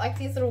get like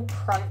these little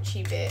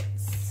crunchy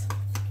bits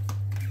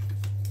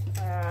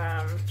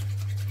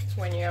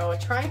when you're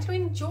trying to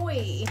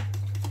enjoy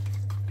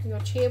your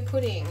chia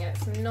pudding.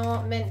 It's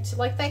not meant to,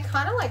 like, they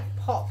kind of like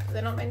pop,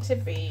 they're not meant to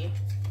be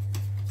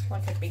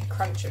like a big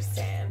crunch of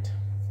sand.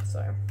 So,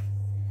 and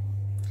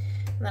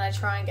then I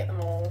try and get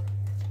them all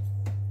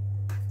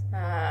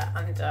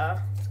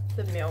under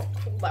the milk,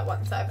 like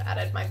once I've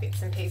added my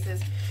bits and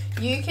pieces.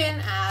 You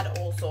can add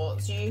all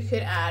sorts. You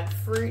could add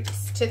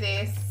fruits to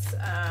this.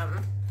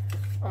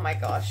 Oh my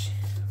gosh,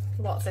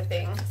 lots of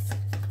things.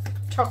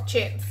 Choc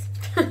chips.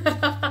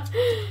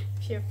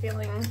 If you're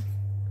feeling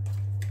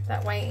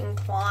that way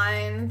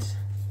inclined.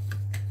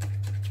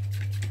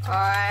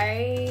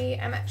 I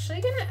am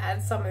actually going to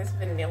add some of this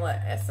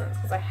vanilla essence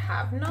because I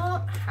have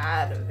not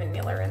had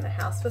vanilla in the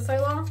house for so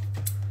long.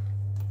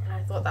 And I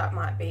thought that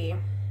might be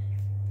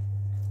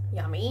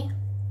yummy.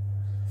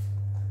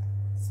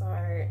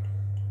 So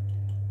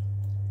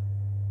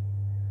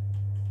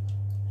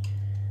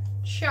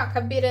chuck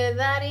a bit of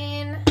that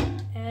in,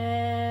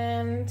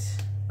 and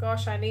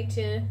gosh, I need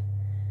to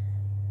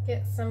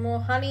get some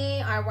more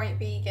honey. I won't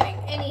be getting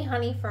any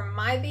honey from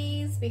my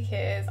bees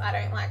because I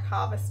don't like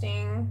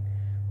harvesting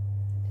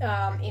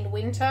in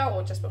winter,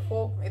 or just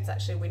before. It's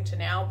actually winter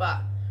now,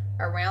 but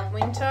around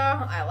winter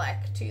I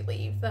like to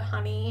leave the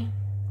honey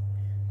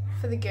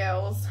for the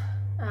girls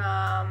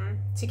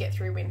to get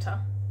through winter.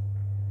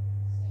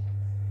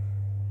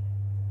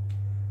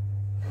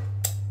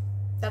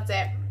 That's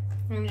it.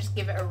 And just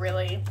give it a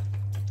really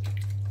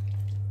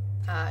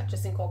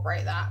just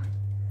incorporate that.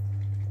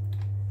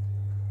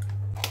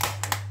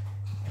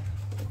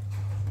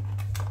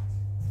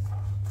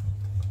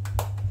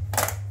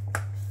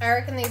 I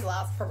reckon these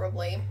last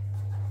probably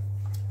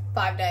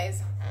 5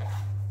 days.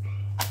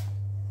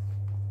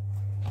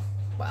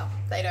 Well,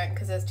 they don't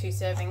because there's 2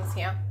 servings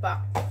here,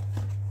 but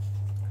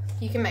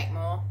you can make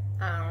more.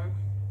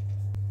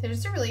 They're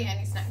just a really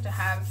handy snack to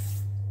have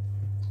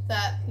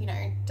that, you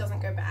know, doesn't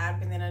go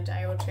bad within a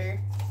day or 2.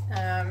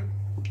 And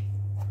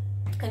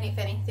if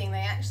anything, they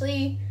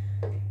actually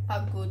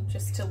are good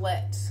just to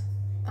let,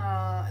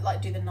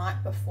 like, do the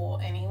night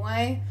before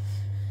anyway.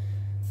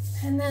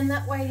 And then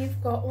that way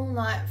you've got all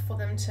night for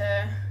them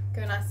to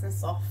go nice and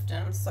soft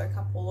and soak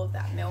up all of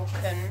that milk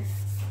and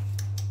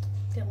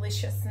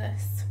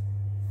deliciousness.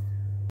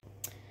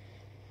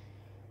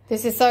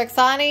 This is so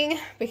exciting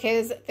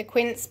because the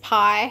quince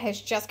pie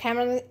has just come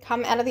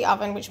out of the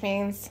oven, which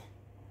means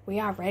we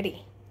are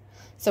ready.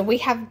 So we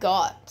have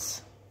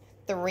got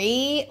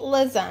 3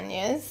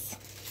 lasagnas.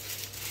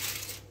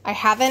 I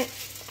haven't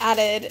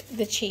added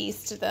the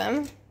cheese to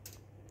them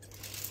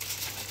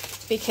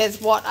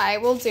because what I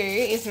will do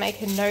is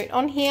make a note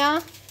on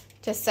here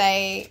to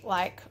say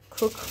like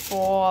cook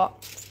for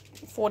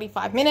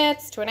 45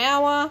 minutes to an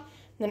hour, and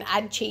then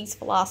add cheese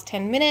for the last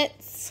 10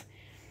 minutes.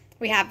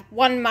 We have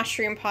 1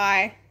 mushroom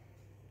pie.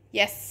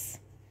 Yes,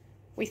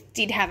 we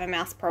did have a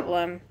mouse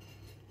problem.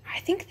 I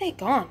think they're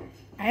gone.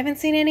 I haven't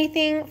seen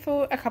anything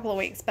for a couple of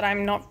weeks, but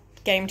I'm not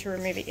game to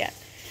remove it yet.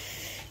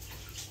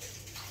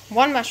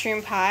 1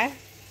 mushroom pie,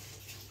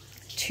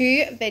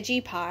 2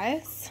 veggie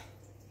pies,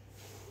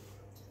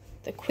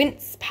 the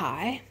quince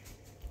pie,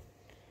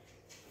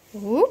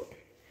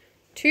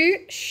 2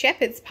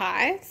 shepherd's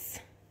pies.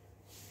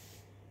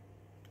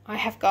 I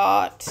have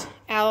got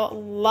our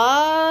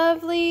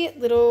lovely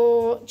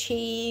little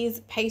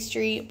cheese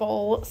pastry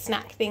bowl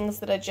snack things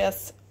that are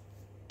just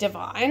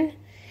divine.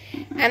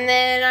 And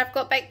then I've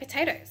got baked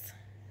potatoes.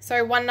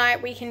 So one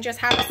night we can just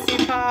have a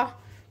super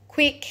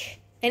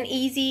quick and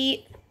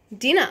easy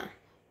dinner.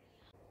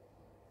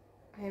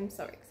 I am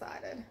so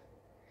excited.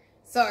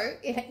 So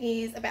it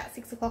is about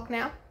 6 o'clock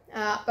now,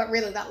 but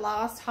really that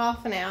last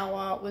half an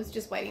hour was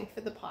just waiting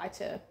for the pie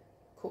to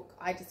cook.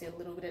 I just did a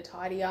little bit of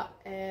tidy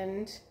up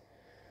and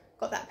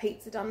got that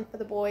pizza done for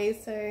the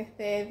boys, so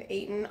they've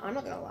eaten. I'm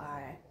not gonna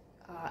lie,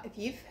 if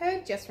you've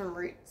heard Jess from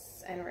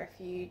Roots and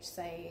Refuge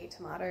say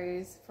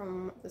tomatoes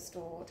from the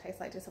store taste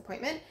like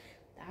disappointment,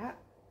 that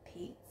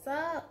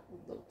pizza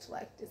looked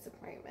like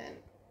disappointment.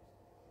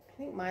 I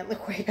think mine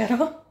look way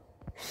better,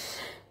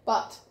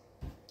 but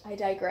I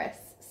digress.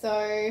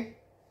 So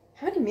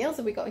how many meals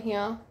have we got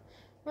here?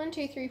 1,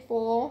 2, 3,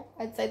 4.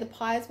 I'd say the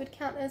pies would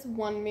count as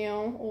 1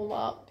 meal all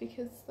up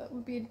because that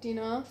would be a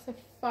dinner. So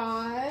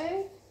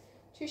 5,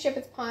 2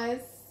 shepherd's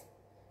pies,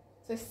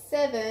 so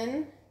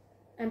 7,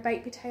 and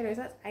baked potatoes,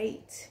 that's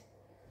 8.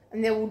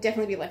 And there will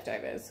definitely be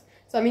leftovers.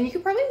 So I mean, you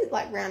could probably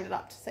like round it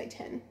up to say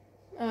 10,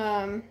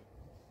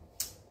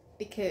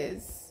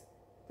 because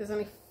there's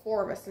only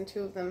 4 of us and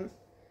 2 of them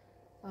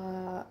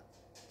are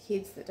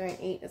kids that don't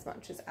eat as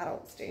much as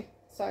adults do.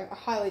 So I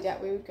highly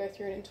doubt we would go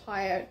through an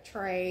entire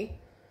tray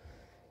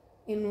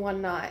in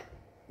one night.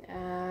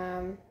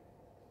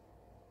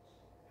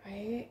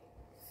 I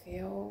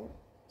feel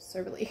so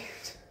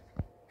relieved.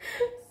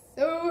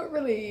 So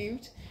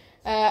relieved.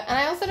 And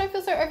I also don't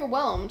feel so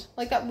overwhelmed.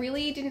 Like, that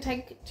really didn't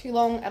take too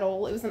long at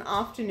all. It was an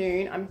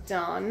afternoon. I'm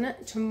done.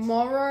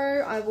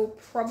 Tomorrow I will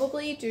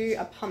probably do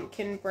a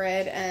pumpkin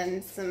bread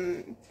and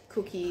some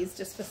cookies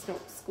just for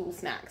school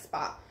snacks.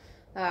 But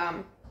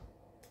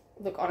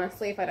look,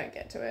 honestly, if I don't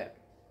get to it.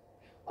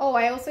 Oh,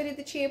 I also did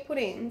the chia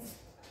puddings.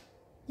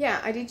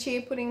 Yeah, I did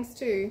chia puddings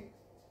too.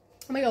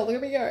 Oh my god, look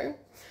at me go.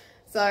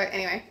 So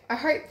anyway, I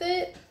hope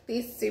that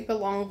this super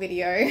long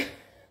video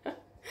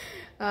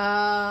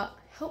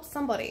helps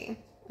somebody.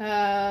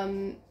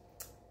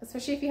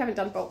 Especially if you haven't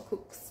done bulk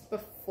cooks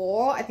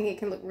before. I think it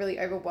can look really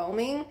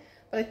overwhelming.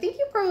 But I think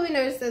you probably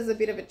noticed there's a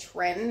bit of a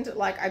trend.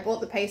 Like, I bought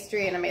the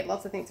pastry and I made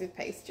lots of things with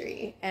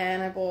pastry.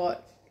 And I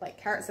bought like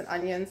carrots and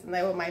onions, and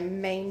they were my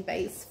main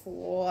base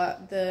for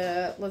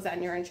the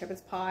lasagna and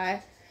shepherd's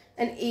pie.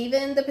 And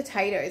even the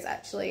potatoes,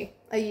 actually,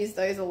 I used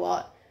those a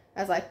lot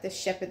as like the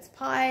shepherd's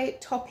pie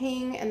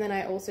topping, and then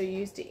I also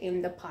used it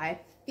in the pie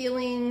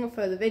filling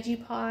for the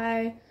veggie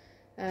pie,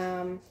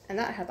 and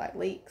that had like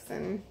leeks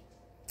and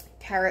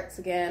carrots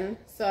again.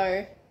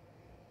 So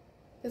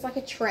there's like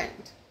a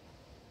trend,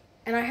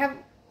 and I have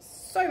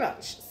so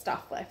much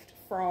stuff left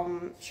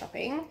from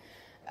shopping.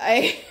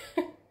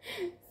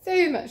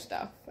 So much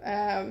stuff.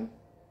 I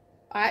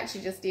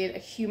actually just did a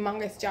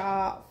humongous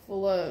jar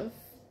full of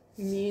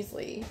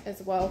muesli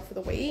as well for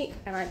the week,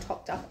 and I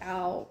topped up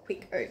our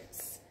quick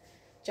oats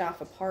jar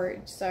for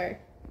porridge, so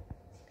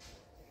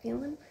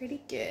feeling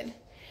pretty good.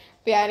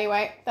 But yeah,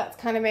 anyway, that's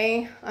kind of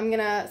me. I'm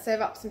gonna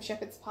serve up some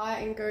shepherd's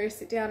pie and go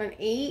sit down and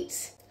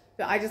eat.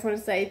 But I just want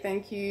to say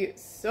thank you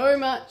so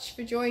much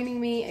for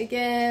joining me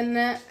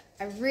again.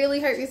 I really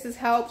hope this has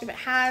helped. If it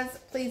has,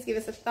 please give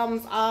us a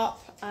thumbs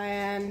up,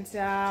 and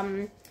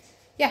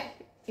yeah,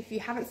 if you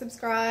haven't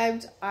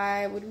subscribed,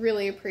 I would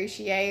really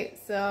appreciate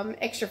some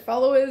extra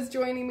followers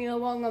joining me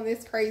along on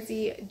this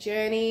crazy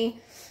journey.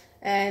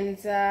 And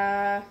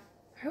I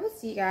will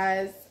see you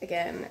guys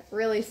again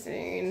really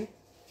soon.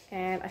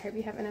 And I hope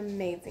you have an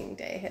amazing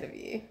day ahead of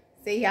you.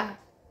 See ya.